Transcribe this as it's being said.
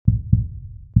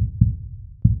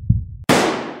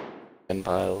In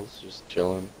piles, just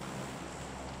chilling.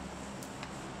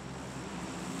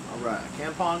 Alright,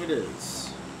 Campong it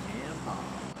is. Campong.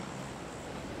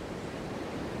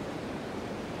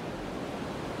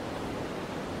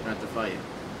 I have to fight.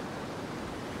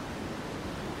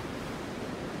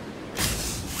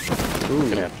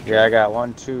 Ooh. Yeah, I got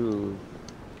 1, 2. Two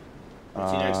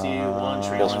next to you, one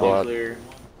tree, Full one nuclear,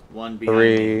 one behind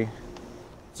 3. me.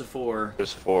 It's a 4.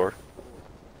 There's 4.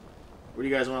 Where do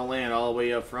you guys want to land? All the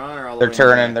way up front or all the They're way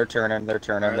turning, back? they're turning, they're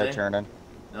turning, they're turning.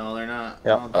 No, they're not.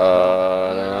 Yep.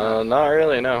 No, Not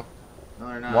really, no. no,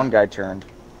 they're not. One guy turned.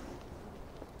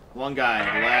 One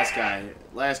guy, the last guy.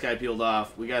 Last guy peeled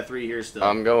off. We got 3 here still.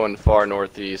 I'm going far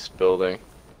northeast building.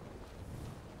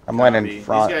 I'm landing in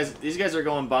front. These guys are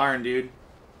going barn, dude.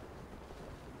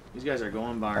 These guys are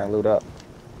going I barn. loot up.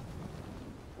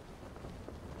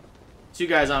 2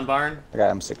 guys on barn. I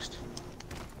got M60.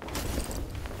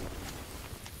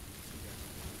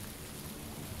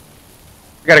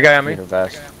 I got a guy on me. Need a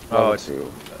vest. Oh, Level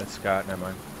 2. it's Scott. Never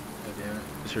mind. God damn it.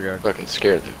 Disregard. Fucking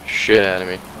scared the shit out of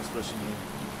me. I was pushing you.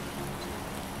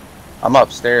 I'm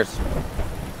upstairs.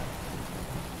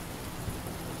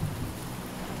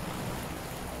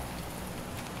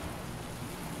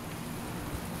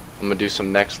 I'm gonna do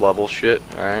some next level shit,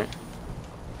 alright?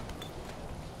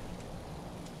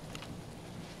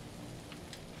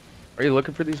 Are you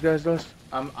looking for these guys, Dust?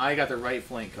 I got the right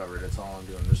flank covered. That's all I'm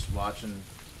doing. Just watching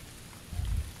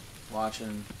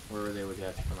where they would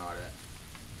have to come out at.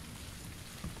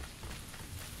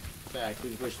 In fact, we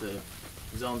can push the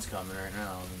zone's coming right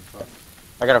now. I mean, fuck.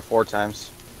 I got it 4 times.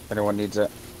 If anyone needs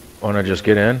it. Wanna just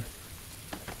get in?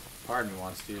 Pardon me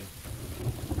wants to.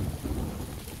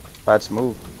 Let's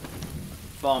move.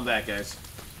 Falling back, guys.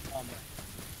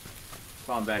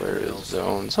 Falling back. Where to the is hills.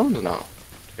 zone? Zone's not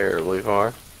terribly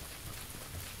far.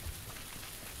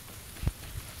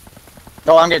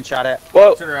 Oh, I'm getting shot at.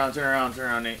 Whoa! Turn around,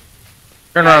 Nate.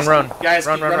 Turn Guys, around, run. Guys,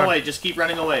 run, keep run, run run. away. Just keep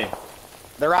running away.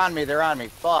 They're on me, they're on me.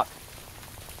 Fuck.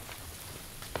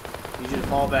 Need you to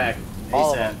fall back.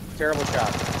 All of ASAP. them. Terrible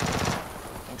shot.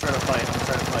 I'm trying to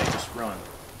fight. Just run.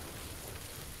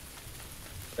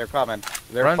 They're coming.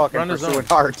 They're Run fucking the pursuing zone.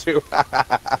 hard too.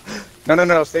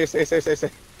 No. Stay. Right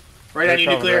They're on you,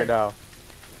 coming nuclear. right now.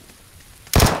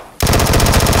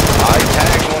 I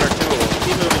tagged 1 or 2 of them.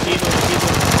 Keep moving.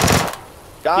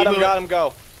 Got Keep him, moving. got him,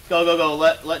 go. Go.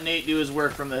 Let Nate do his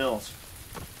work from the hills.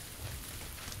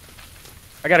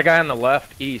 I got a guy on the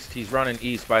left, east. He's running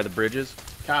east by the bridges.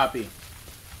 Copy.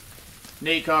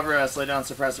 Nate, cover us. Lay down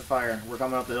suppressor fire. We're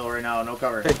coming up the hill right now. No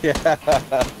cover.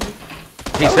 Yeah.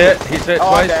 He's hit. He's hit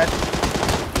Oh, I'm twice. dead.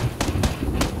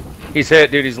 He's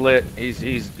hit, dude. He's lit. He's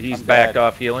I'm backed dead.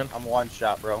 off healing. I'm 1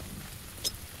 shot, bro.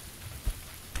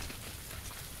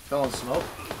 Fell in smoke.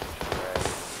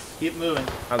 Keep moving.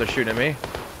 Now they're shooting at me.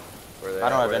 Where they I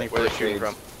don't at? have Where any they- where they first shooting aids.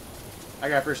 from? I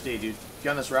got first aid, dude. You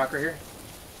on this rock right here?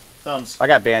 Thumbs. I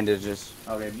got bandages.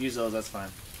 Okay, use those. That's fine.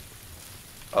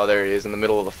 Oh, there he is in the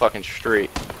middle of the fucking street.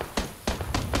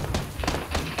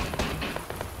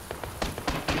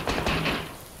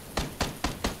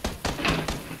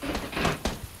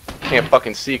 Can't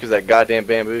fucking see because that goddamn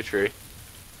bamboo tree.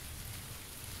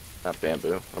 Not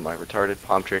bamboo. Am I retarded?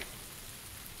 Palm tree.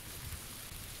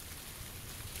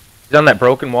 He's on that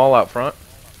broken wall out front.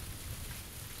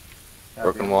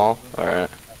 Broken wall. Alright.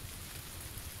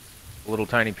 A little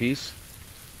tiny piece.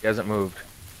 He hasn't moved.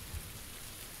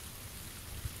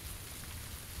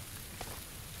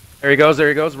 There he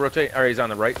goes. Rotate. Alright, he's on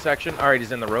the right section. Alright,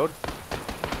 he's in the road.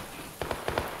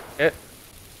 Hit.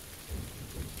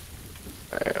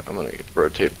 Alright, I'm gonna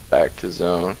rotate back to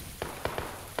zone.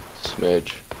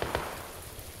 Smidge.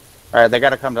 Alright, they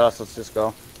gotta come to us. Let's just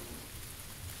go.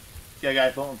 Got a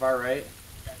guy floating far right.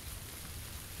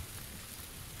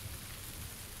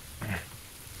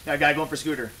 Got a guy going for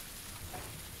scooter.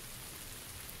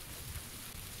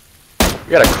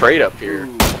 We got a crate up here.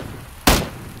 Ooh.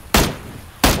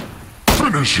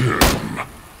 Finish him.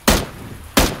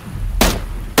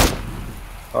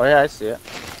 Oh yeah, I see it.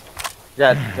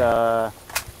 Got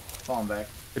Falling back.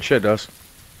 Good shit, Dust.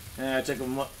 Yeah, I took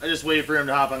him. I just waited for him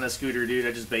to hop on that scooter, dude.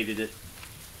 I just baited it.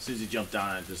 As soon as he jumped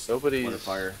on it, just let it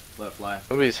fire, let it fly.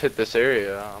 Nobody's hit this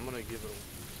area. I'm gonna give it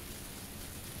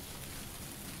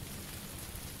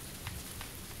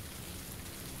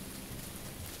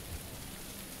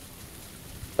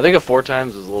I think a 4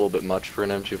 times is a little bit much for an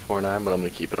M249, but I'm gonna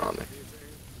keep it on me.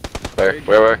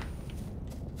 Where?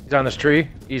 He's on this tree,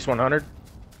 east 100.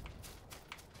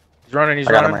 He's running,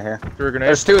 I got him right here. Threw a grenade.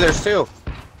 There's 2, there's 2.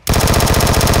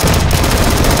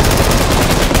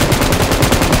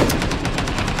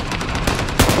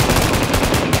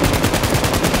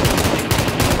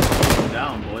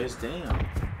 Down, boys. Damn.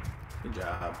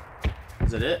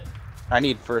 Is it it? I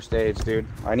need first aids, dude.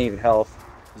 I need health.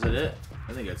 Is it it?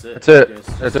 I think that's it. That's it. You guys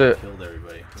That's just it. Killed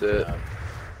everybody. That's it.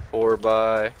 4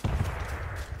 by.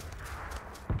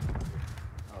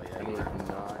 Oh yeah. I need 9.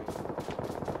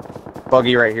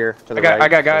 Buggy right here to the right. I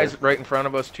got guys right in front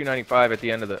of us. 295 at the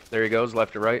end of the. There he goes,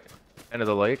 left to right, end of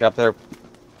the lake. Up there.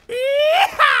 Is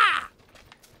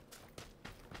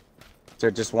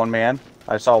there just one man?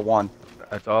 I saw one.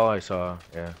 That's all I saw.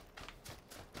 Yeah.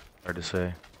 Hard to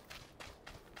say.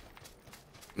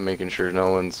 Making sure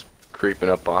no one's creeping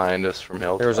up behind us from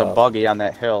hilltop. There was a buggy on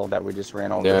that hill that we just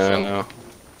ran over. Yeah, so. I know.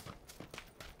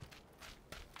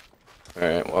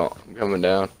 Alright, well, I'm coming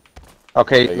down.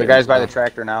 Okay, Okay, the guy's by down. the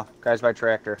tractor now. Guy's by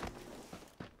tractor.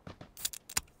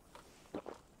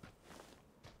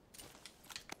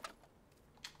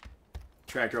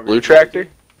 Tractor over Blue here. tractor?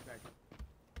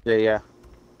 Yeah, yeah.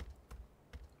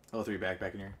 Oh, 3 back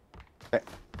in here. I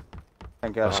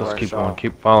think that's Let's what I keep saw. going.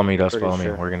 Keep follow me, Dust. Pretty Follow me.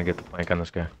 sure. We're gonna get the flank on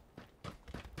this guy.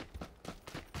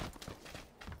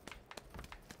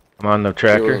 I'm on the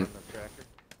tractor. Fueling.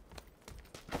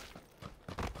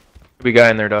 Could be guy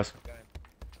in there, Dust.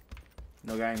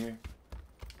 No guy in here.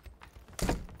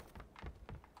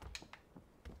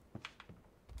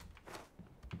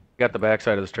 Got the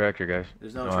backside of this tractor, guys.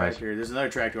 There's no Nice. tractor. There's another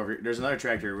tractor over here. There's another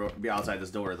tractor be outside this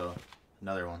door though.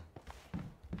 Another one.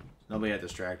 Nobody at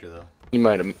this tractor though. He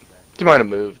might have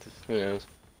moved. Who knows?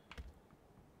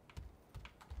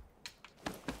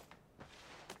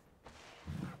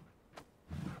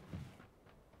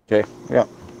 Okay, yeah.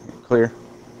 Clear.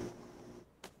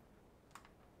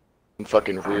 I'm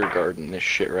fucking rear guarding this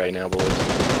shit right now, boys.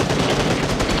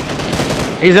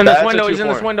 He's in this That's a window. He's in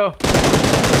this 2-4. window.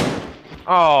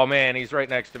 Oh man, he's right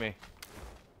next to me.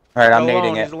 Alright, I'm He's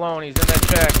alone. nading it. He's alone. He's in that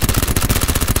shack.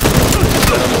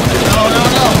 No!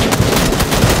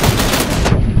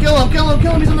 Kill him! Kill him!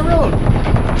 Kill him! He's on the road.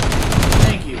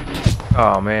 Thank you.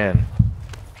 Oh man.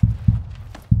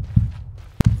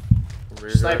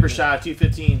 Rear Sniper guarding. shot.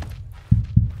 215.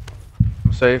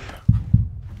 I'm safe.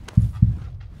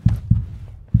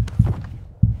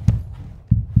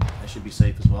 I should be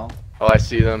safe as well. Oh, I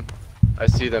see them. I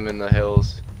see them in the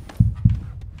hills.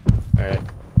 Alright.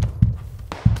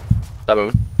 Stop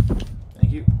moving.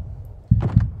 Thank you.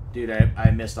 Dude, I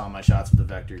missed all my shots with the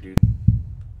Vector, dude.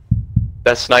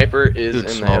 That sniper is Dude in the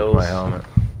smoked hills. my helmet.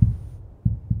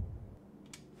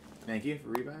 Thank you for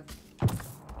revive.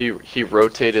 He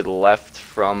rotated left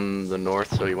from the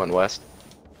north, so he went west.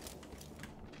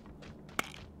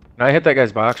 Can I hit that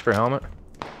guy's box for helmet?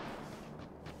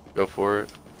 Go for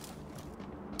it.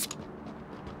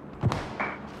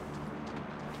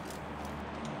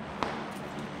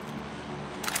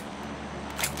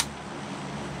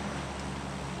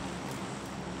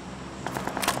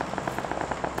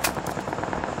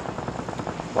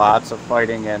 Lots of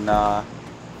fighting and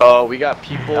Oh, we got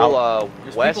people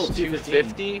There's west people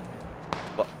 250.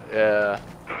 Yeah.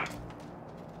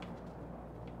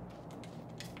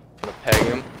 I'm gonna peg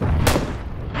him.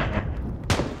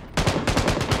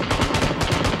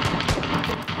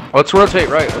 Let's rotate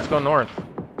right. Let's go north.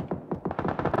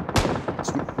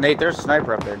 Nate, there's a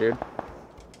sniper up there, dude.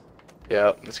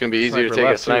 Yeah, it's gonna be easier to Sniper take a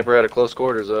left, too. sniper out of close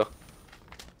quarters, though.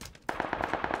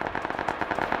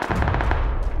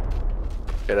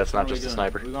 Okay, that's not What are we just a doing?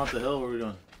 sniper. Are we going up the hill? What are we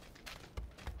doing?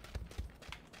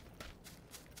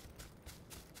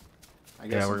 I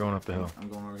Yeah, we're going up the hill. I'm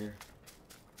going over here.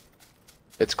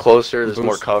 It's closer. There's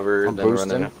more Boost- cover I'm than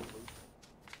running. boosting.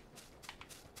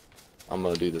 I'm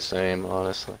gonna do the same,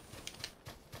 honestly.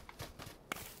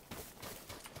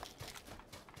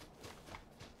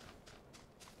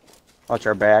 Watch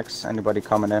our backs. Anybody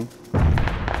coming in?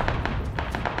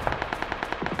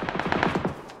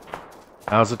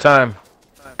 Now's the time.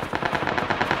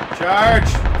 Charge!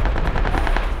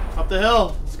 Up the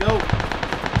hill. Let's go.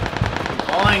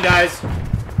 Falling, guys.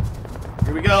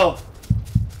 Here we go.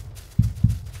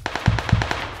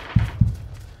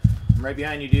 I'm right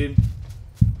behind you, dude.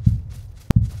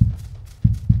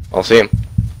 I'll see him.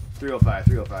 305,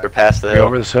 305. They're past the Be hill.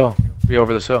 over this hill. Be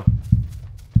over this hill.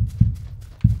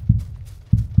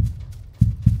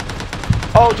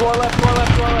 Oh, to our left, to our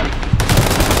left, to our left.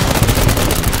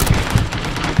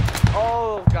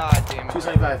 Oh, god damn it.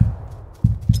 275.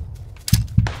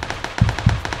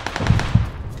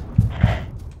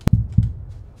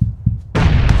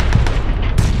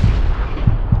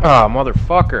 Ah,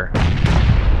 motherfucker.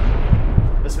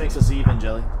 This makes us even,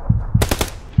 Jelly.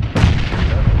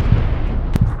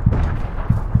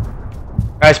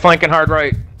 Guys flanking hard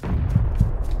right.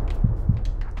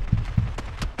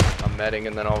 I'm medding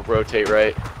and then I'll rotate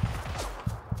right.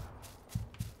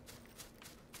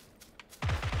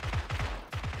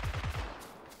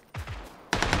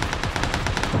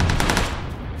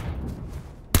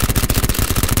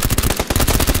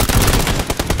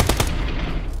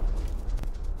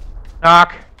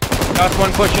 Knock. Got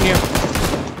one pushing you.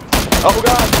 Oh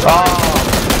god! Oh.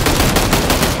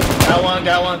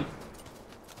 Got one.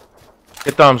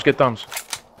 Get thumbs, get thumbs.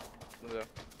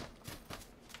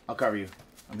 I'll cover you.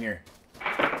 I'm here.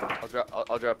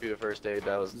 I'll drop you the first aid.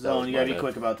 That was Zone, you gotta be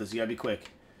quick about this. You gotta be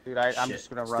quick. Dude, I'm just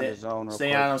gonna run the zone real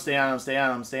quick. Stay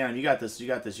on him. You got this.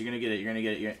 You're gonna get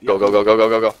it.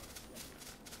 Go.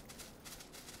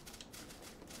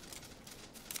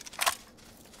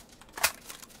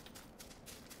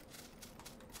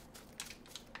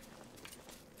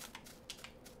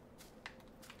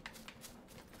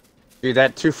 Dude,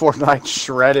 that 249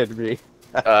 shredded me.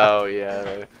 Oh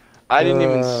yeah. I didn't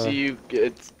even see you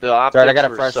get the optics. Sorry, I got a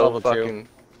were fresh so level fucking... 2.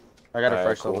 I got a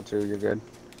fresh cool. level 2. You're good.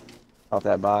 Off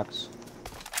that box.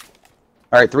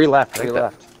 All right, 3 left. 3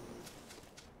 left.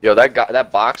 Yo,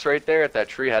 that box right there at that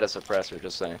tree had a suppressor.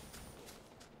 Just saying.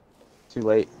 Too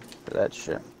late for that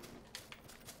shit.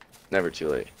 Never too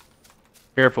late.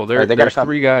 Careful, Right, there's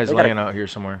 3 guys laying out here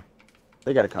somewhere.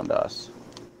 They gotta come to us.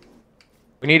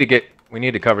 We need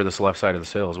to cover this left side of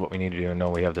this hill is what we need to do and know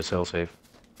we have this hill safe.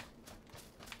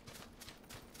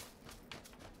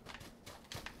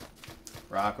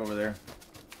 Rock over there.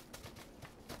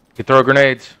 You throw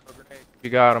grenades. You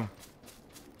got them.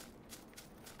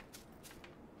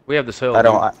 We have this hill. I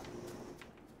don't.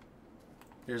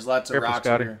 There's lots of Careful, rocks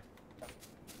Scotty. over here.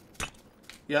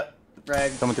 Yep,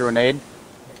 frag. Coming through a nade.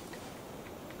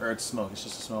 Or it's smoke. It's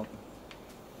just a smoke.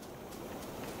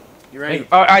 You ready? Hey,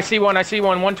 oh, I see one.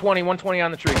 120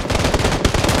 on the tree.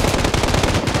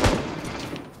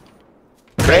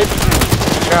 Great.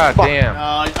 God Fuck. damn.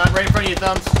 I'm right in front of you,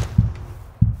 Thumbs.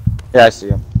 Yeah, I see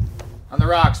him. On the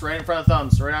rocks, right in front of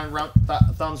Thumbs. Right on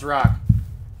Thumbs' rock.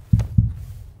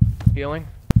 Healing.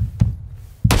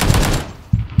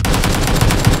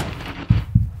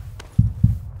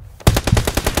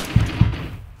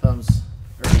 Thumbs.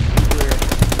 Clear.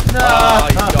 No! Oh,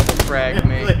 you double fragged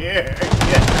me. Clear. Yeah.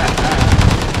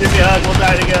 Give me a hug, we'll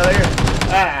die together.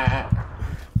 Ah.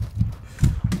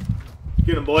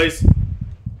 Get him, boys.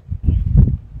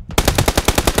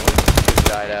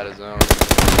 Died out of zone.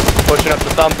 Pushing up the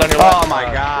thumbs on your left. Oh my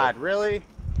god, really?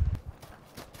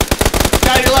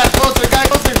 Guy to your left, closer, guy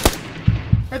closer.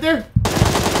 Right there.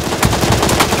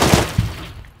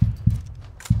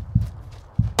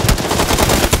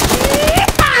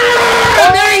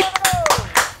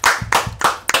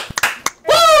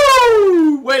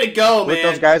 Woo! Way to go, man. Put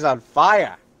those guys on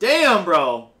fire. Damn,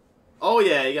 bro. Oh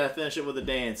yeah, you gotta finish it with a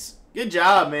dance. Good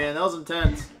job, man. That was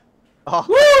intense. Oh,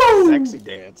 Woo! sexy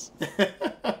dance.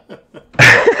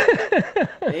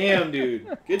 Damn,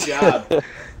 dude. Good job.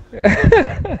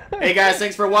 Hey guys,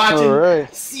 thanks for watching. All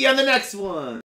right. See you on the next one.